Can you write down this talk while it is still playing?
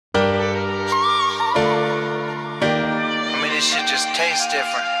tastes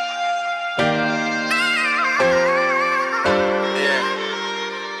different. Yeah.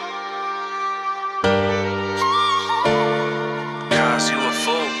 Cause you a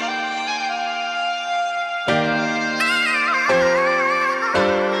fool.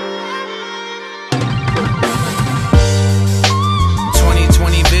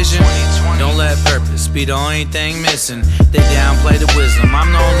 Vision. Don't let purpose be the only thing missing. They downplay the wisdom.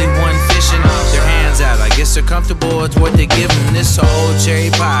 I'm the only one fishing. Their hands out, I guess they're comfortable. It's what they give them. This old cherry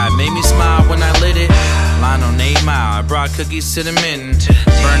pie made me smile when I lit it. Line on 8 Mile, I brought cookies to the mitten.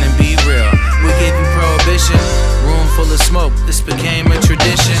 Burning BReal, we getting prohibition. Room full of smoke, this became a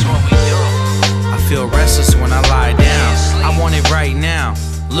tradition. I feel restless when I lie down. I want it right now.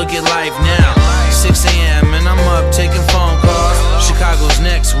 Look at life now. 6 a.m. and I'm up taking phone calls. Chicago's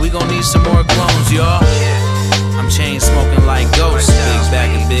next, we gon' need some more clones, y'all. I'm chain smoking like ghosts. Big bag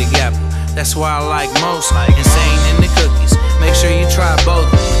and big apple, that's why I like most. Insane in the cookies, make sure you try both.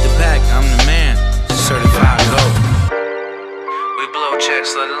 With the pack, I'm the man, certified gold. We blow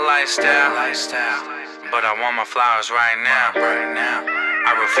checks, let the lifestyle. But I want my flowers right now.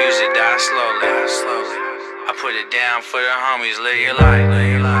 I refuse to die slowly. I put it down for the homies, live your life. Live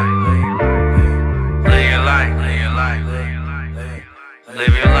your life. Live your life. Live your life.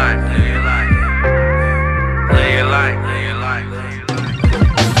 Live your life. Live your life. Live your life.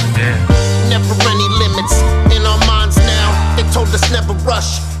 Yeah. Never any limits in our minds now. They told us never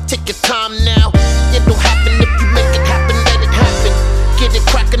rush, take your time now. It'll happen if you make it happen, let it happen. Get it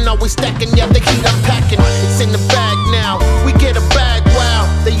crackin', always stacking, yeah, the heat I'm packing. It's in the bag now, we get a bag, wow.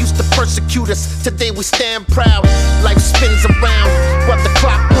 They used to persecute us, today we stand proud. Life spins around while the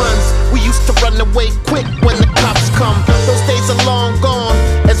clock runs. We used to run away quick when the cops come. Those days are long gone,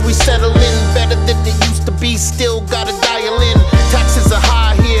 as we settle in. Better than they used to be, still gotta dial in. Taxes are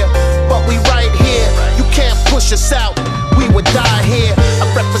high here, but we right here. You can't push us out, we would die here. I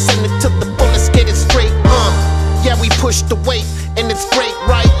represent it till the bullets get it straight, yeah, we push the weight, and it's great,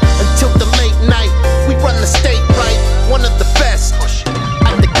 right? Until the late night, we run the state, right? One of the best,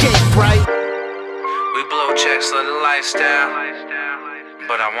 at the gate, right? We blow checks, let the lifestyle.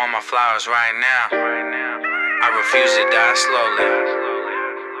 But I want my flowers right now. I refuse to die slowly.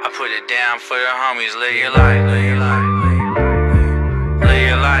 I put it down for the homies, live your life. Live your life. Live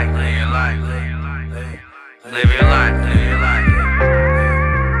your life. Live your life. Live your life.